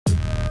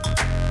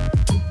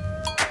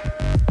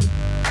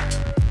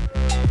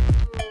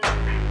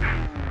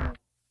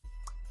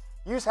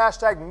Use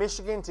hashtag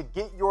Michigan to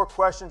get your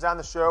questions on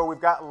the show. We've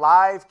got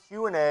live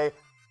Q&A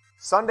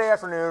Sunday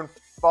afternoon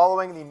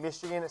following the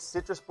Michigan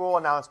Citrus Bowl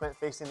announcement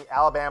facing the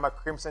Alabama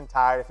Crimson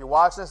Tide. If you're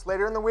watching this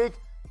later in the week,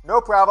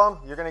 no problem.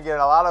 You're going to get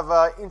a lot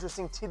of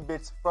interesting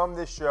tidbits from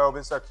this show.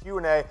 This is our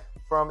Q&A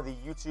from the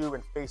YouTube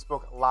and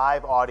Facebook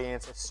live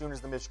audience as soon as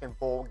the Michigan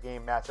Bowl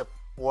game matchup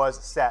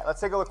was set.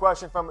 Let's take a look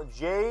question from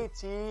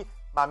JT,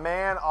 my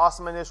man,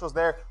 awesome initials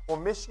there. Will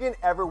Michigan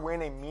ever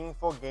win a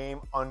meaningful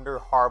game under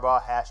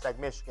Harbaugh? Hashtag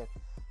Michigan.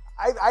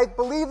 I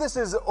believe this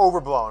is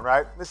overblown,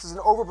 right? This is an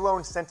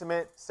overblown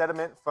sentiment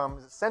from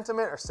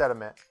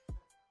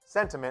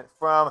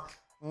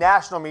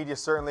national media,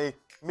 certainly,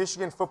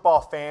 Michigan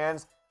football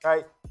fans,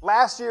 right?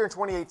 Last year in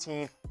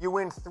 2018, you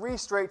win 3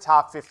 straight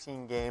top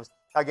 15 games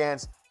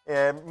against,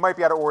 might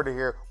be out of order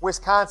here,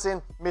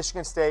 Wisconsin,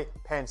 Michigan State,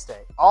 Penn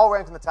State. All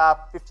ranked in the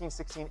top 15,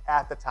 16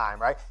 at the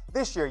time, right?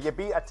 This year, you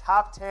beat a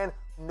top 10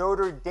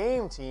 Notre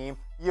Dame team.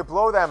 You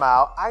blow them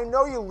out. I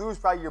know you lose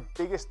probably your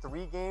biggest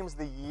 3 games of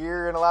the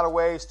year in a lot of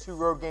ways. 2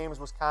 road games,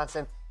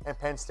 Wisconsin and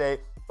Penn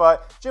State.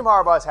 But Jim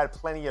Harbaugh has had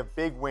plenty of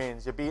big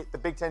wins. You beat the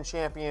Big Ten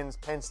champions,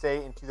 Penn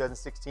State, in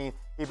 2016.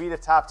 You beat a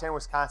top 10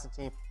 Wisconsin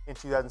team in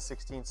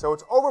 2016. So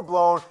it's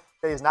overblown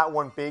that he's not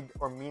won big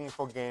or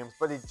meaningful games,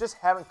 but they just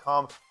haven't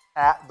come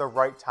at the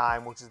right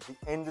time, which is the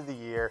end of the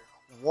year.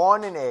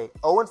 1-8,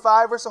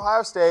 0-5 versus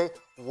Ohio State,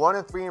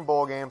 1-3 in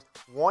bowl games,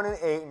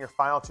 1-8 in your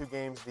final 2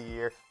 games of the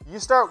year. You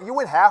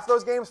win half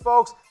those games,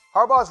 folks.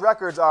 Harbaugh's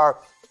records are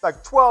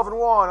like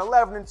 12-1,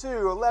 11-2,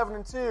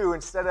 11-2,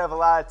 instead of a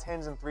lot of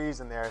 10s and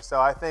 3s in there.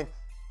 So I think,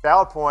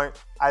 valid point,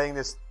 I think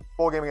this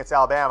bowl game against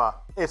Alabama,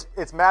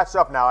 it's matched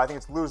up now. I think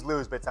it's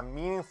lose-lose, but it's a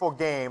meaningful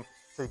game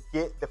to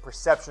get the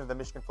perception of the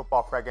Michigan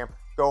football program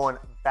going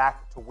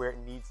back to where it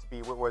needs to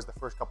be, where it was the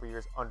first couple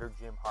years under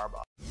Jim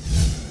Harbaugh.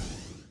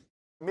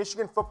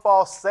 Michigan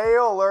football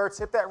sale alerts.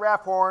 Hit that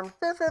rap horn.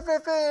 Got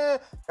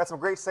some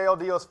great sale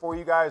deals for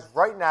you guys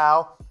right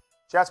now.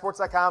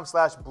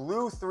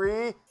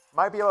 Chatsports.com/blue3.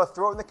 Might be able to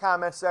throw it in the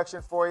comments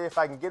section for you if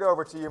I can get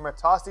over to you. I'm going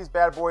to toss these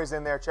bad boys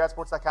in there.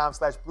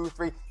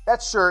 Chatsports.com/blue3.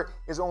 That shirt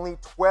is only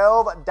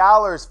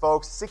 $12,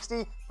 folks.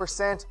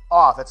 60%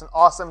 off. That's an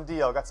awesome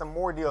deal. Got some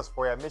more deals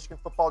for you. Michigan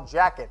football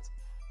jacket.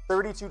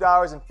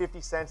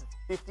 $32.50.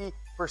 It's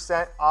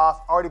 50%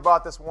 off. Already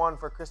bought this one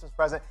for a Christmas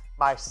present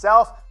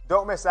myself.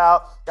 Don't miss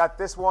out. Got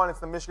this one. It's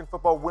the Michigan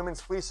football women's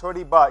fleece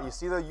hoodie, but you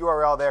see the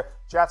URL there,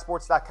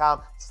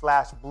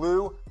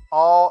 chatsports.com/blue.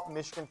 All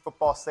Michigan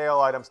football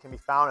sale items can be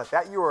found at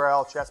that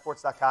URL,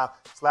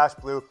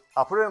 chatsports.com/blue.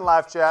 I'll put it in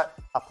live chat.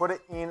 I'll put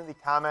it in the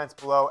comments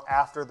below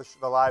after the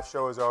live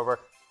show is over.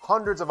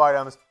 Hundreds of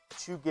items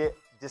to get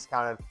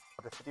discounted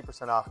up to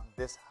 50% off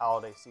this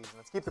holiday season.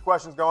 Let's keep the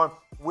questions going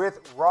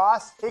with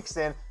Ross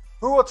Hickson,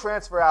 who will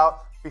transfer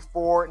out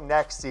before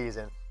next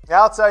season.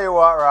 Now, I'll tell you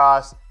what,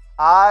 Ross,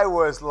 I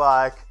was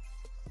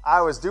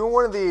doing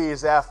one of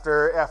these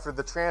after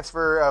the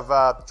transfer of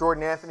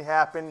Jordan Anthony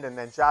happened and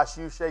then Josh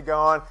Uche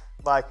going.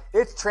 Like,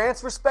 it's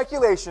transfer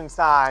speculation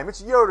time.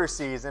 It's Yoder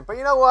season. But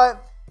you know what?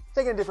 I'm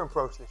taking a different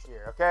approach this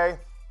year, okay?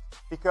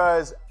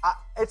 Because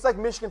it's like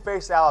Michigan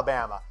faced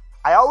Alabama.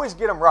 I always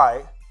get them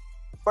right,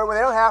 but when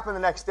they don't happen the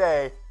next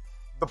day,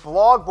 the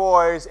blog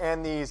boys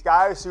and these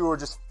guys who are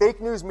just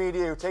fake news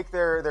media who take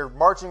their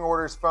marching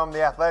orders from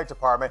the athletic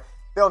department,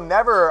 they'll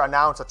never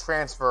announce a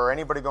transfer or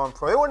anybody going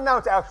pro. They won't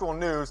announce actual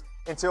news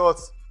until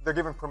they're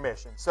given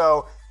permission.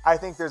 So I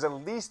think there's at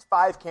least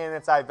 5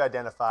 candidates I've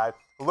identified.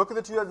 Look at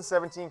the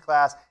 2017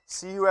 class,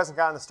 see who hasn't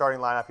gotten the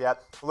starting lineup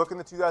yet. Look in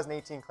the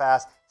 2018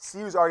 class, see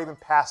who's already been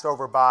passed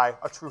over by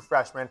a true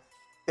freshman.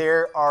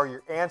 There are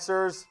your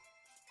answers.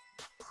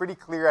 Pretty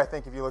clear, I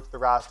think, if you look at the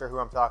roster, who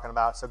I'm talking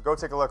about. So go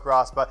take a look,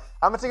 Ross. But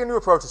I'm going to take a new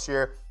approach this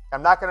year.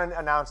 I'm not going to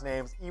announce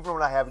names, even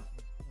when I have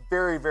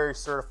very, very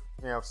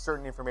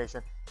certain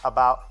information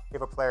about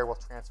if a player will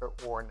transfer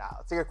or not.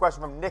 Let's take a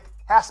question from Nick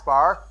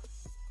Haspar.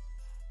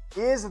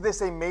 Is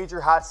this a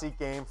major hot seat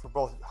game for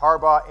both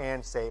Harbaugh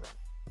and Saban?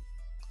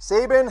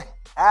 Saban,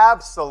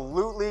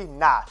 absolutely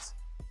not.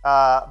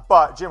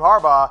 But Jim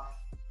Harbaugh,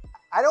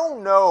 I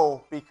don't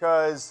know,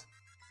 because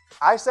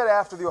I said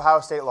after the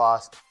Ohio State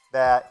loss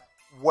that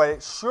what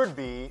it should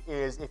be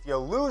is if you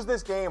lose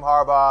this game,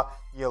 Harbaugh,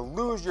 you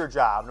lose your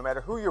job, no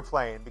matter who you're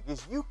playing,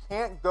 because you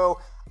can't go.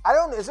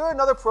 Is there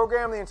another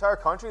program in the entire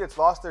country that's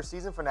lost their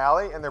season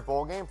finale and their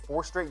bowl game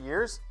 4 straight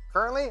years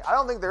currently? I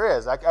don't think there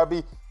is. It'd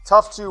be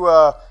tough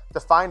to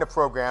find a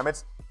program.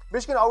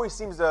 Michigan always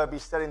seems to be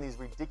setting these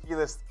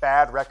ridiculous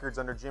bad records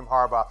under Jim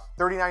Harbaugh.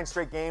 39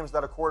 straight games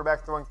without a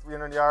quarterback throwing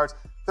 300 yards,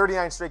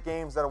 39 straight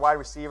games without a wide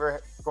receiver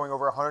going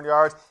over 100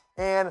 yards,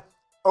 and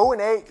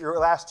 0-8 your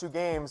last 2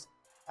 games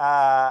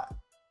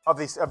of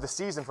the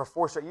season for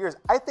 4 straight years,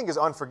 I think is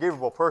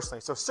unforgivable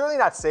personally. So certainly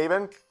not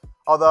Saban,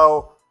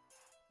 although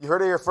you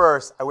heard it here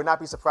first. I would not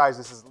be surprised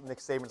this is Nick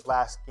Saban's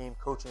last game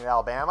coaching at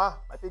Alabama.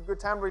 Might be a good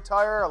time to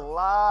retire. A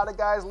lot of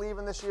guys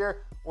leaving this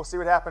year. We'll see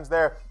what happens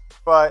there.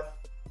 But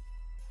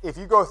if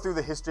you go through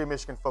the history of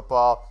Michigan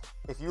football,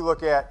 if you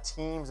look at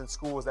teams and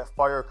schools that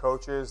fire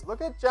coaches,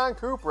 look at John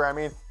Cooper. I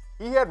mean,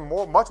 he had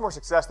much more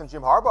success than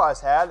Jim Harbaugh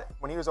has had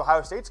when he was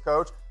Ohio State's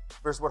coach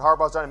versus what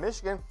Harbaugh's done in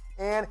Michigan.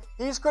 And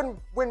he just couldn't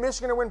win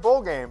Michigan or win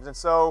bowl games. And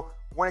so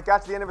when it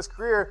got to the end of his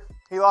career,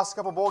 he lost a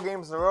couple bowl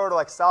games in a row to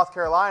like South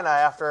Carolina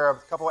after a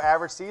couple of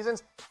average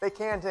seasons. They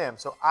canned him.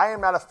 So I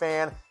am not a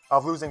fan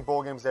of losing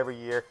bowl games every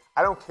year.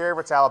 I don't care if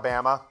it's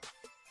Alabama.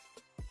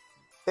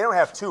 They don't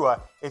have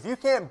Tua. If you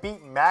can't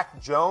beat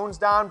Mac Jones,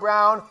 Don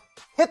Brown,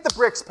 hit the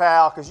bricks,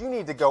 pal, because you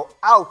need to go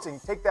out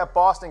and take that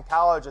Boston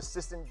College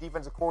assistant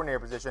defensive coordinator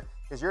position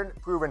because you're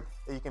proven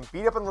that you can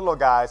beat up on the little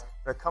guys.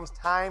 When it comes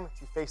time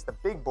to face the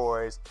big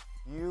boys,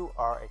 you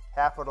are a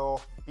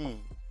capital B,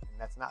 and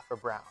that's not for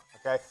Brown,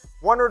 okay?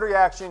 One-word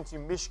reaction to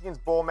Michigan's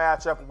bowl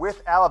matchup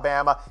with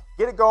Alabama.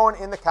 Get it going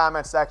in the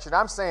comment section.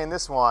 I'm saying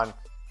this one.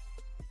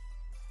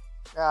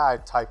 I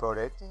typoed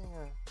it.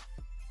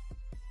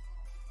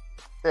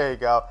 There you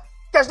go.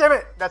 Gosh damn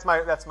it! That's my.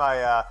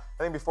 I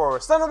think before it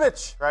was son of a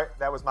bitch, right?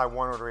 That was my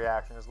one-word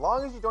reaction. As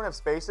long as you don't have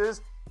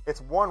spaces, it's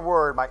one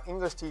word. My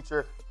English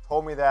teacher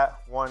told me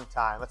that one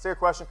time. Let's take a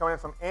question coming in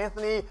from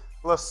Anthony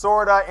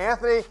Lasorda.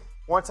 Anthony,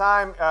 one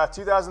time,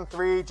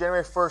 2003,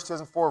 January 1st,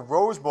 2004,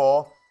 Rose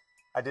Bowl.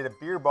 I did a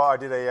beer bar. I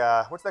did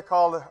a what's that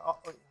called?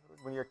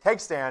 When you're a keg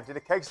stand. Did a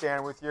keg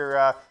stand with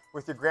your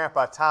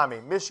grandpa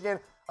Tommy. Michigan.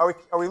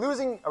 Are we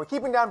losing? Are we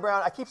keeping Don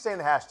Brown? I keep saying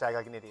the hashtag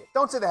like an idiot.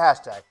 Don't say the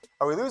hashtag.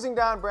 Are we losing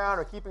Don Brown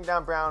or keeping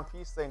Don Brown?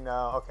 Please say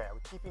no. Okay, are we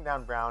keeping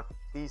Don Brown?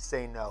 Please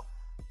say no.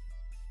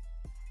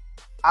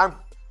 I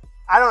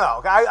don't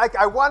know.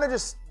 I want to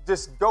just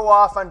go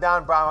off on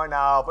Don Brown right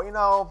now, but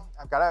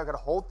I've got to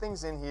hold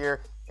things in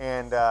here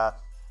and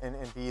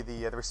be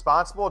the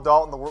responsible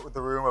adult in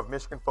the room of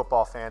Michigan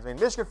football fans. I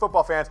mean, Michigan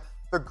football fans,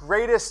 the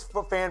greatest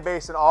fan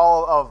base in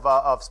all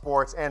of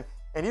sports, and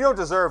you don't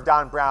deserve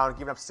Don Brown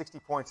giving up 60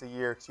 points a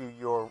year to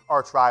your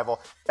arch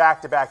rival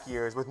back-to-back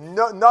years with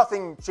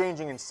nothing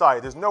changing in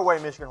sight. There's no way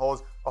Michigan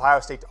holds Ohio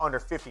State to under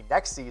 50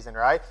 next season,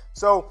 right?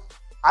 So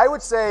I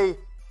would say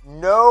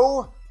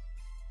no,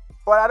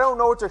 but I don't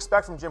know what to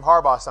expect from Jim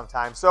Harbaugh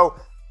sometimes. So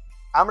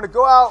I'm going to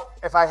go out.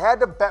 If I had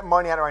to bet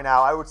money on it right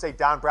now, I would say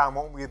Don Brown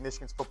won't lead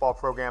Michigan's football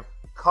program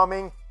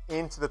coming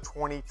into the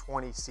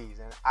 2020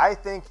 season. I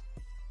think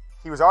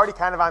he was already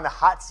kind of on the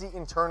hot seat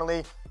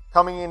internally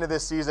coming into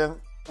this season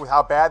with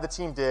how bad the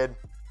team did.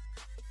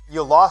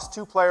 You lost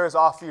two players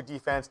off your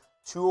defense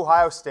to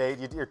Ohio State.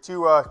 Your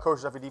two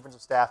coaches off your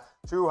defensive staff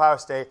to Ohio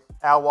State,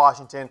 Al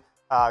Washington,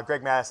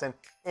 Greg Madison.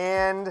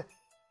 And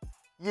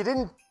you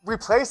didn't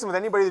replace them with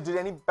anybody that did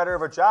any better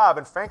of a job.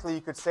 And frankly, you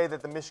could say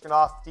that the Michigan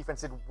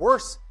defense did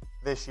worse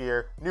this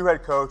year. New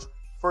head coach,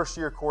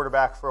 first-year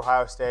quarterback for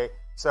Ohio State.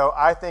 So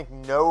I think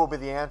no will be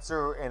the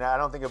answer, and I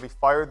don't think he'll be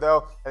fired,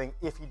 though. I think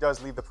if he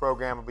does leave the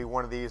program, it'll be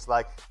one of these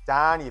like,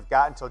 Don, you've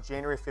got until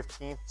January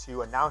 15th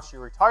to announce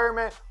your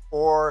retirement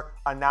or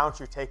announce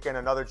you're taking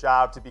another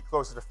job to be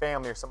closer to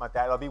family or something like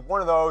that. It'll be one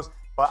of those,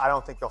 but I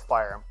don't think they'll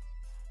fire him.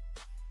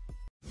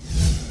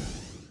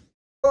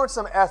 Throwing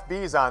some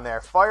FBs on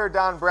there. Fire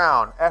Don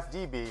Brown,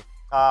 FDB.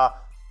 Harbaugh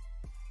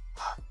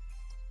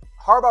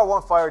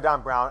won't fire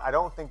Don Brown. I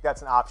don't think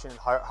that's an option in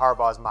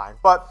Harbaugh's mind.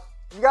 But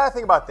you got to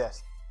think about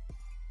this.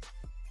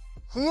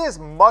 He was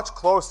much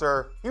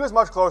closer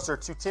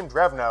to Tim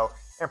Drevno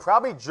and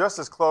probably just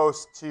as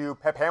close to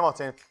Pep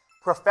Hamilton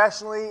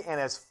professionally and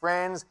as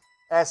friends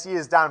as he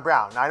is Don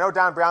Brown. Now, I know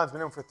Don Brown's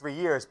been in for 3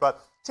 years,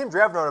 but Tim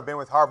Drevno had been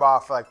with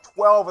Harbaugh for like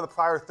 12 of the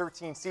prior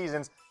 13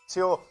 seasons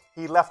till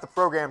he left the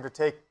program to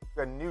take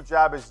a new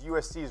job as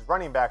USC's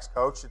running backs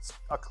coach. It's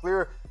a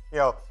clear,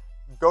 go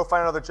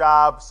find another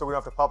job so we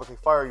don't have to publicly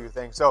fire you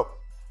thing. So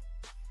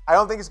I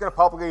don't think he's going to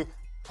publicly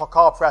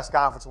call a press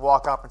conference and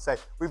walk up and say,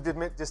 we've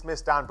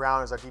dismissed Don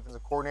Brown as our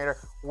defensive coordinator.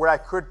 What I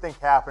could think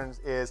happens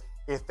is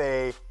if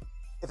they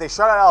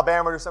shut out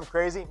Alabama or do something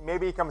crazy,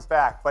 maybe he comes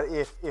back. But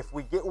if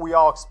we get what we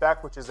all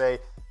expect, which is a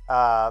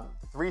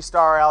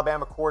 3-star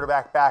Alabama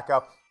quarterback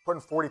backup,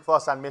 putting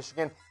 40-plus on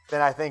Michigan,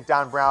 then I think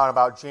Don Brown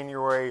about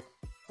January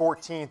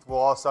 14th will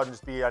all of a sudden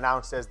just be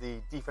announced as the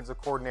defensive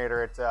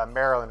coordinator at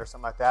Maryland or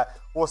something like that.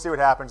 We'll see what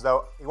happens,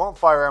 though. He won't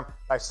fire him,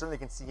 but I certainly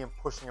can see him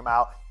pushing him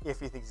out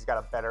if he thinks he's got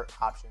a better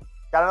option.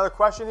 Got another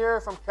question here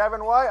from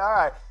Kevin White. All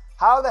right.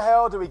 How the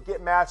hell do we get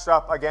matched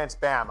up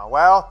against Bama?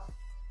 Well,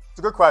 it's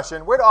a good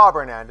question. Where'd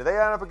Auburn end? Did they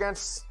end up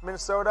against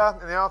Minnesota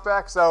in the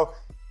Outback? So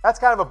that's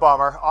kind of a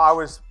bummer.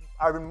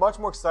 I've been much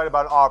more excited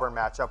about an Auburn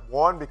matchup.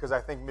 One, because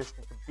I think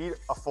Michigan could beat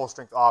a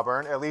full-strength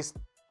Auburn, at least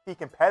be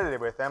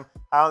competitive with them.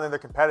 I don't think they're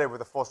competitive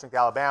with a full-strength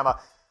Alabama.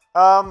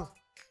 I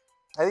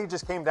think it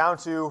just came down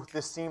to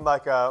this seemed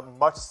like a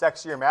much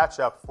sexier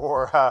matchup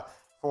for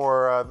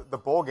the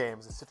bowl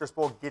games. The Citrus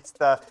Bowl gets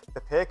the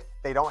pick.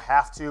 They don't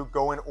have to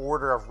go in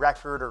order of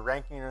record or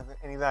ranking or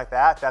anything like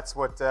that. That's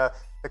what the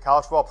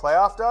college football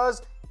playoff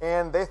does.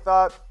 And they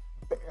thought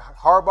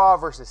Harbaugh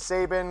versus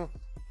Saban,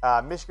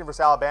 Michigan versus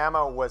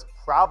Alabama was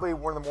probably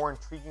one of the more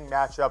intriguing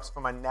matchups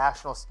from a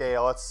national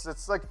scale.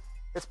 It's like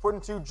it's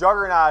putting two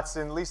juggernauts,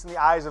 at least in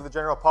the eyes of the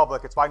general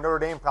public. It's why Notre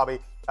Dame probably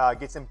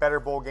gets in better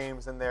bowl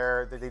games than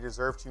they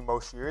deserve to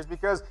most years,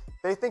 because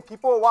they think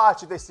people will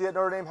watch if they see that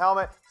Notre Dame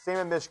helmet. Same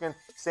in Michigan,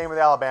 same with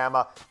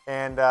Alabama,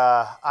 and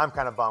I'm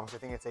kind of bummed. I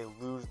think it's a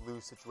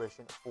lose-lose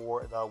situation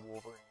for the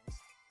Wolverines.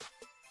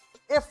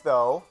 If,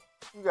 though,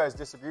 you guys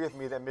disagree with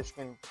me that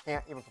Michigan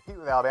can't even compete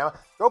with Alabama,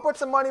 go put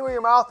some money where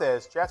your mouth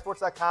is.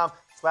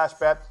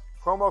 Chatsports.com/bet.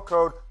 Promo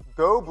code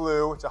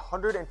GOBLUE. It's a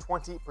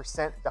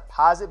 120%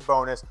 deposit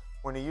bonus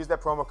when you use that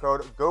promo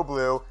code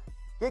GOBLUE.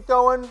 Get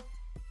going.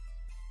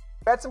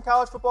 Bet some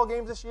college football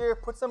games this year.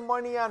 Put some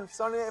money on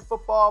Sunday Night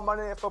Football,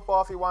 Monday Night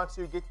Football if you want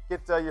to. Get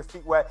your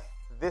feet wet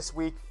this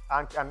week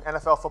on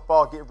NFL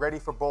football. Get ready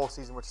for bowl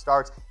season, which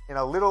starts in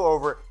a little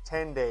over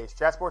 10 days.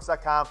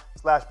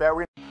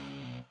 Chatsports.com/bet.